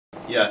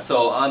Yeah,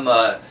 so I'm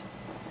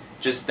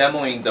just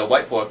demoing the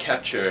whiteboard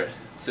capture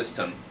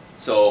system.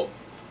 So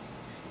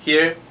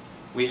here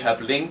we have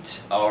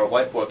linked our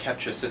whiteboard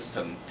capture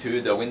system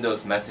to the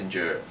Windows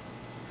Messenger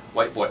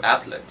whiteboard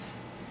applet.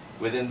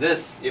 Within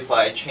this, if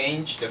I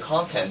change the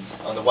content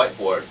on the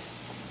whiteboard,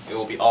 it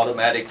will be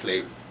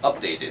automatically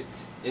updated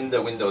in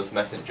the Windows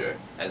Messenger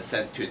and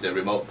sent to the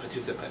remote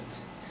participant.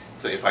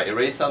 So if I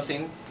erase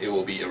something, it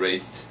will be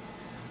erased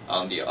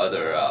on the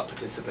other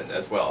participant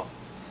as well.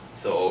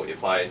 So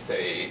if I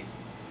say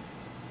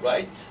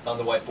write on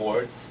the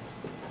whiteboard,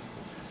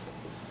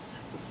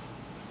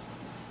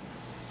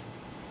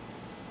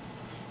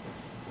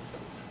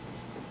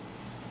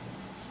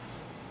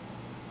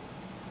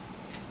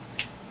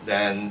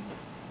 then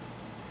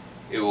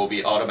it will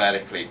be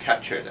automatically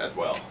captured as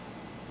well.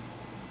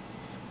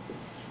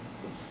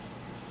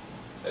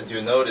 As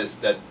you notice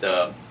that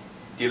the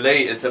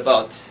delay is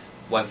about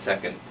 1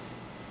 second.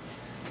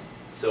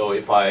 So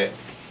if I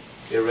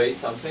erase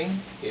something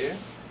here,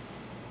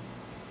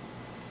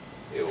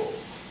 it will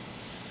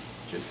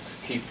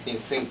just keep in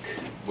sync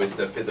with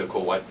the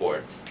physical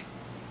whiteboard.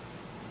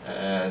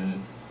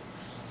 And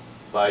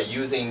by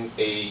using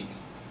a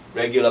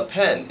regular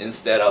pen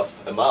instead of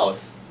a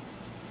mouse,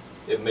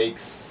 it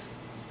makes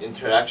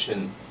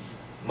interaction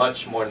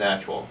much more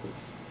natural.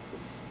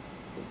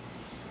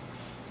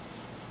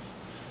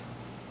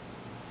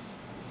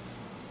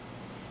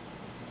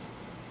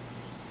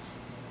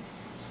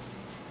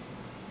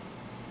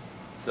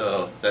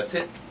 So that's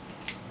it.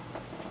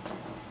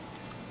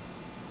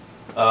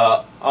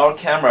 Our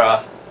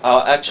camera,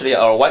 actually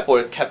our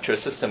whiteboard capture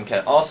system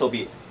can also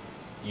be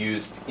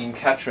used in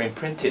capturing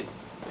printed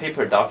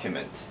paper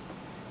documents.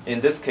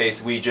 In this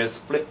case, we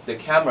just flip the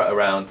camera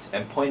around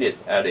and point it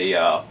at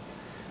a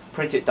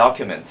printed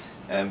document,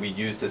 and we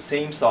use the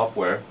same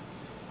software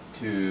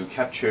to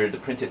capture the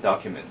printed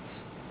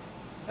document.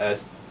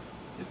 As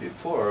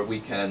before, we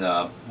can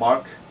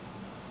mark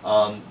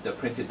on the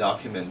printed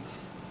document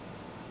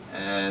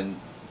and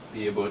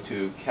be able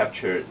to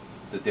capture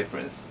the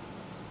difference.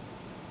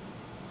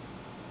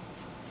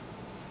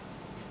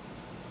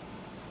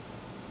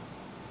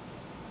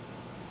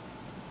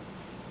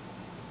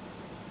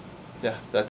 Yeah, that's